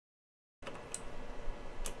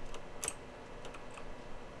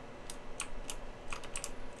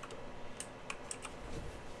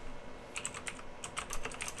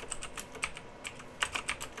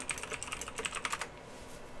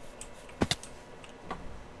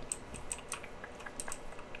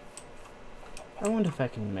I wonder if I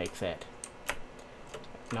can make that.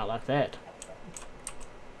 Not like that.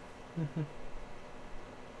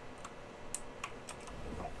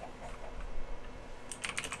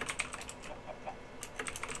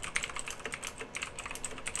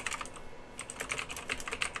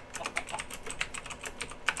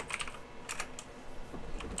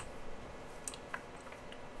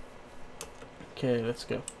 Okay, let's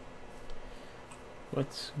go.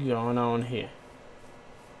 What's going on here?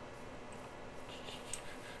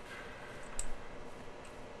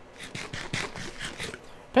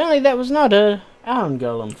 Apparently that was not a iron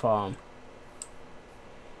golem farm.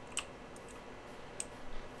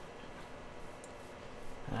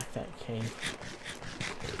 I like that cave.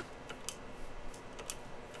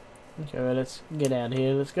 Okay, well, let's get out of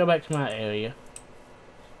here. Let's go back to my area.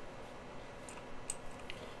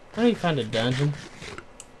 I need to find a dungeon.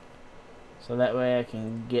 So that way I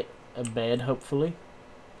can get a bed, hopefully.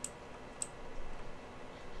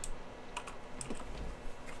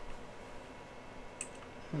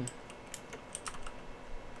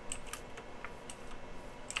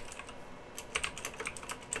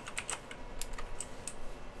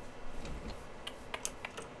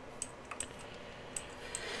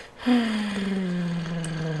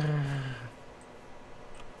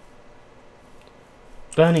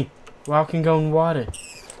 Bunny, walking on water.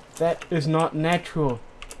 That is not natural.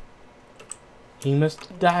 He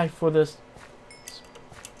must die for this.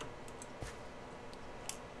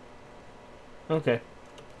 Okay.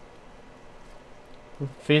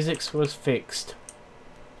 Physics was fixed.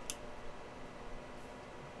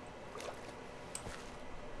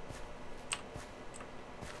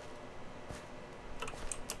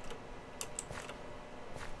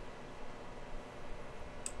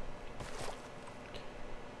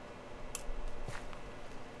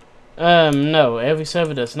 No, every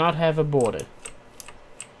server does not have a border.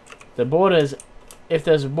 The border is, if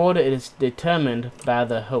there's a border, it is determined by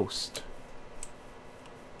the host.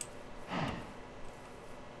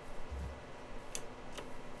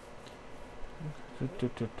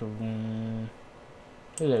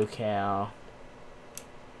 Hello, cow.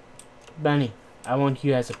 Bunny, I want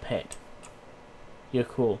you as a pet. You're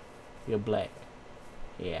cool. You're black.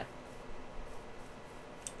 Yeah.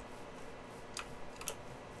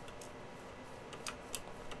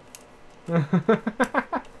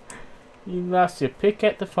 You lost your pick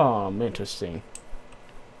at the farm. Interesting.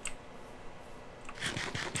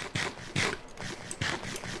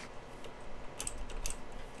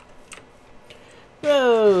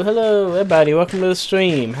 Whoa, hello everybody, welcome to the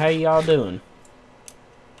stream. How y'all doing?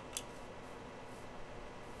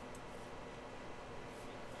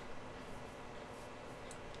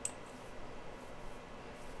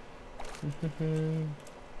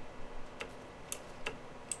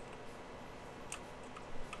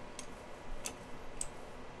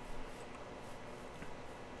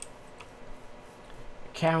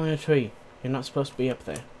 Cow in a tree. You're not supposed to be up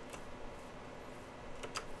there.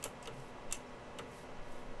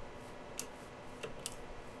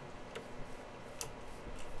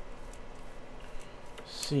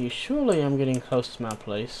 See, surely I'm getting close to my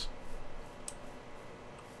place.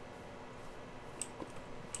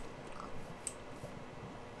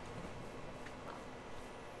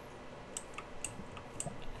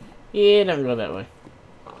 Yeah, don't go that way.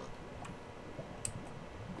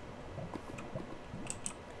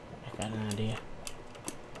 I got an idea.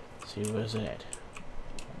 Let's see, where's it at?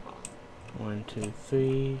 1, 2,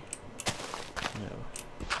 3. No.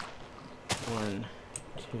 1,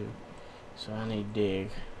 2. So I need dig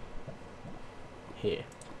here.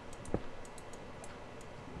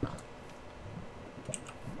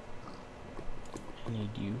 I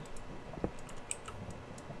need you.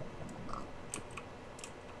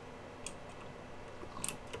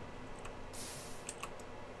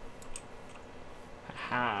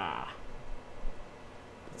 Aha!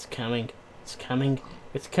 It's coming. It's coming.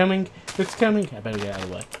 It's coming. It's coming. I better get out of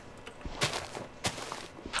the way.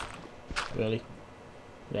 Really?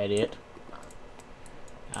 That it?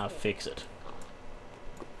 I'll fix it.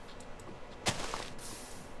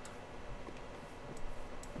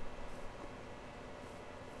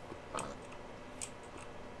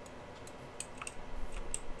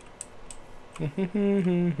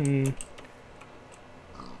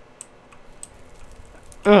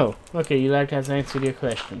 Oh, okay, you like to answer your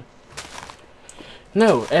question.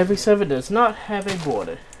 No, every server does not have a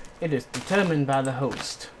border. It is determined by the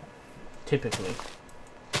host, typically.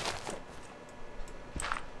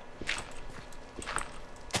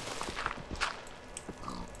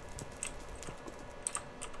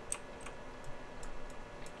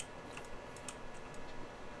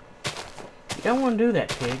 You don't want to do that,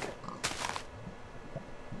 pig.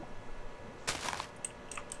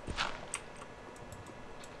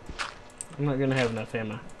 I'm not gonna have enough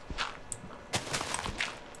ammo.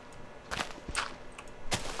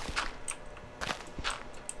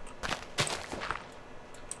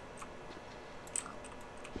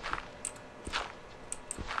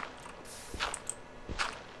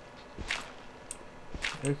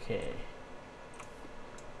 Okay.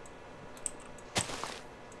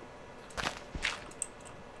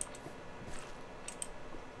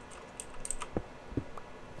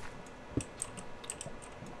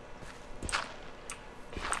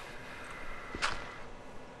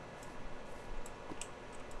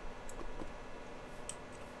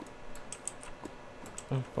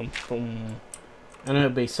 Boom, boom, boom. And it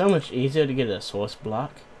would be so much easier to get a source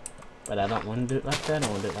block, but I don't want to do it like that. I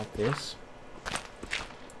want to do it like this.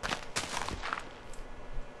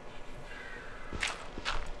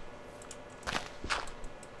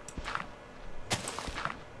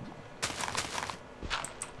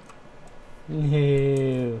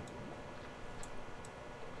 No.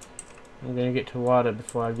 I'm gonna get to water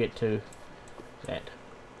before I get to that.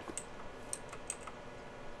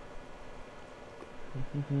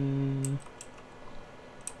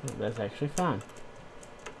 That's actually fine.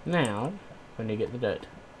 Now, when you get the dirt.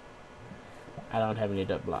 I don't have any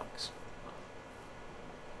dirt blocks.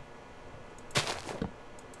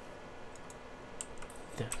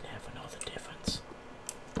 They'll never know the difference.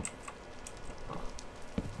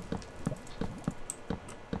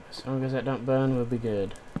 As long as that don't burn, we'll be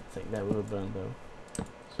good. I think that will burn though.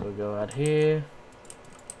 So we'll go out here.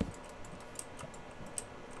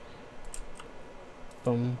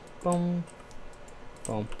 Boom, boom,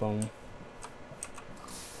 boom, boom,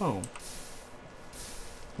 boom.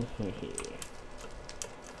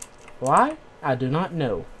 Why? I do not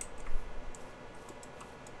know.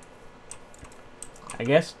 I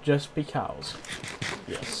guess just because.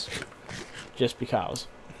 Yes. Just because.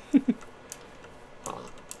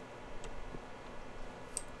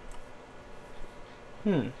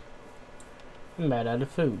 I'm bad out of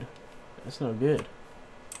food. That's no good.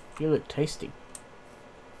 You look tasty.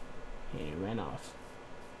 And he ran off.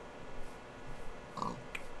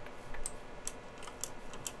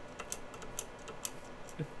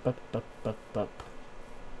 Bup, bup, bup, bup.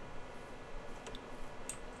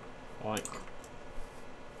 Oink.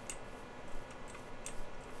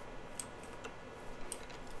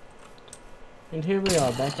 And here we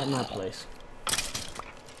are back at my place.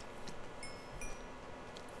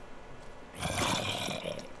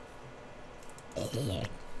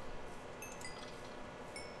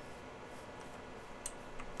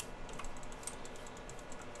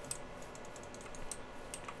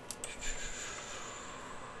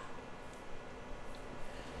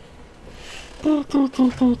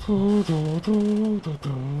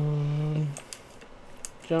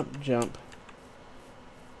 Jump, jump.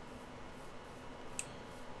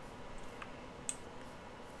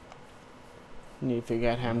 Need to figure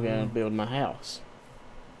out how I'm going to build my house.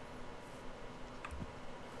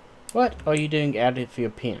 What are you doing out of your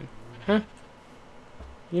pen? Huh?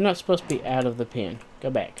 You're not supposed to be out of the pen. Go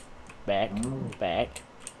back. Back. Back.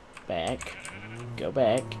 Back. Go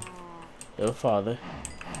back. Go farther.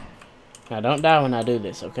 Now don't die when I do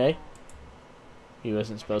this, okay? He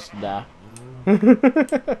wasn't supposed to die.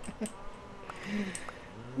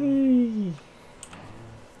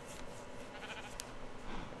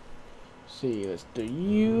 See, let's do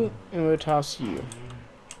you, and we'll toss you.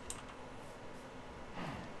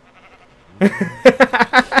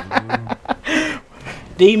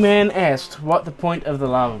 D-Man asked what the point of the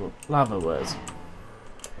lava was.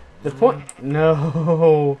 The point...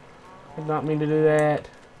 No! I did not mean to do that.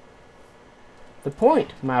 The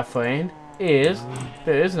point, my friend, is...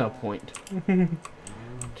 There is no point.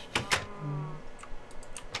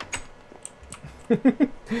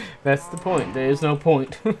 That's the point. There is no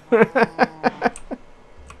point.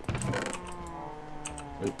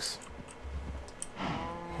 Oops.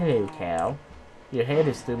 Hello, cow. Your head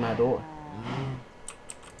is through my door.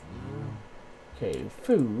 Okay,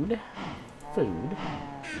 food. Food.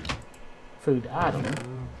 Food item.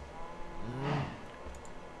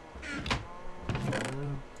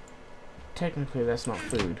 Technically, that's not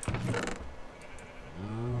food.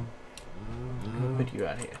 I'll put you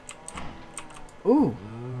out here. Ooh!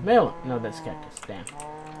 Melon! No, that's cactus. Damn.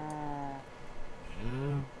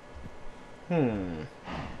 I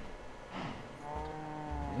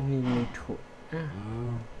need a new tool.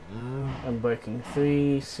 I'm breaking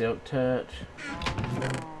 3, silk touch.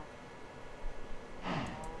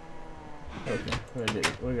 Okay,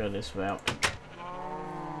 we'll go this route.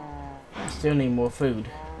 I still need more food.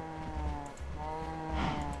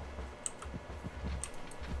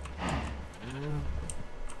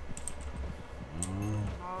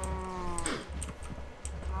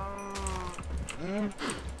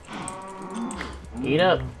 Eat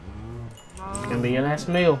up. It's gonna be your last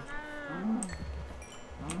meal.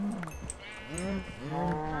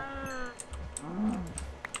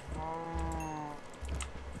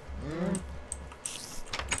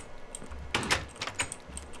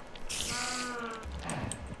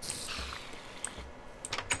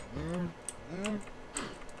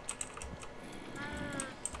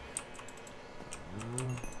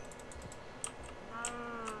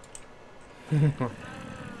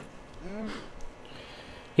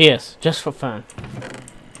 Yes, just for fun.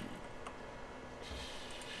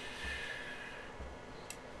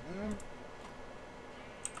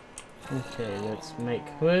 Okay, let's make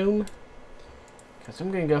room. Because I'm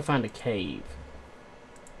going to go find a cave.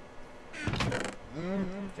 Okay,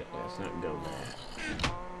 let's not go there.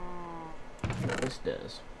 This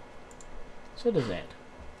does. So does that.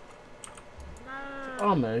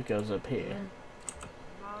 Armor goes up here.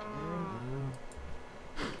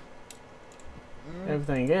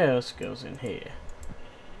 Everything else goes in here.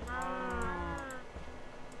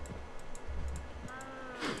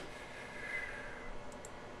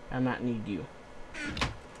 I might need you.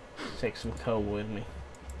 Take some coal with me.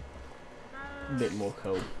 A bit more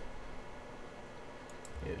coal.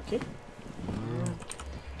 Okay.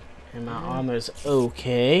 And my armor's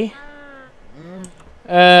okay.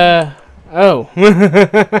 Oh.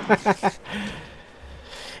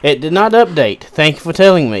 It did not update. Thank you for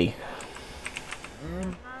telling me.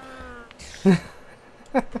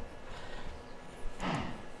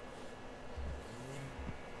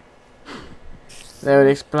 That would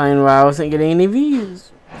explain why I wasn't getting any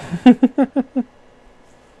views.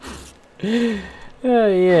 Oh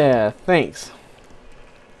yeah, thanks.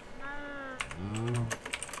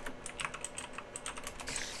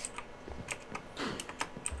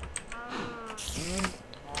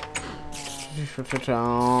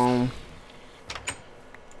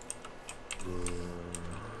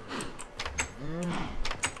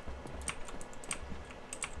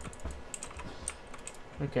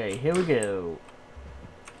 Okay, here we go.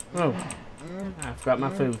 Oh, I forgot my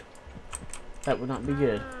food. That would not be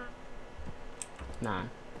good. 9.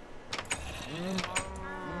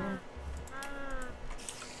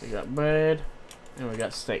 We got bread, and we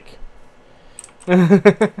got steak.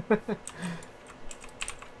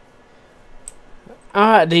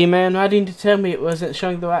 Alright, D-Man, why didn't you tell me it wasn't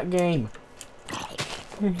showing the right game?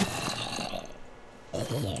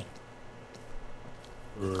 Okay,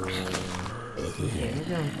 we're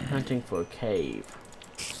going hunting for a cave.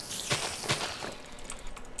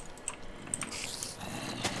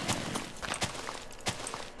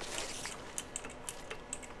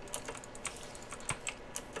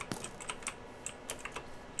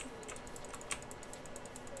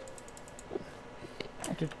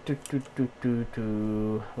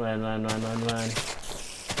 Run.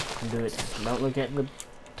 Do it. Don't look at the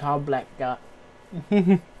tall black guy.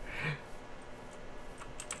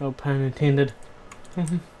 No pun intended.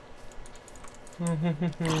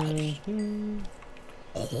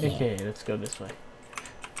 Okay, let's go this way.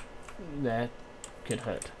 That could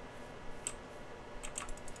hurt.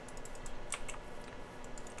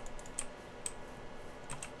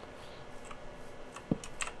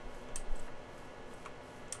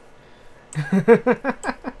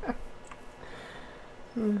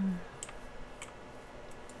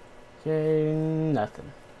 Okay,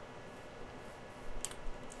 nothing.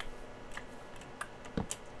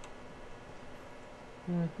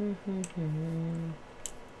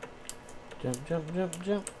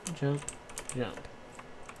 Jump.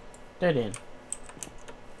 Dead end.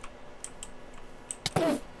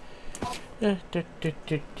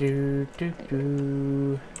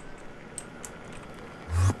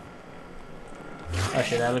 Oh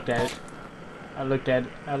shit, I looked at it.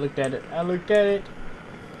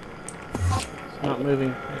 It's not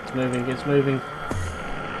moving. It's moving.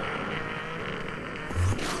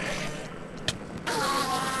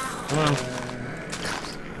 Come on.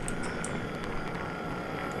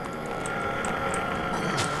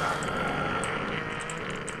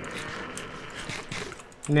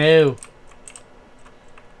 No.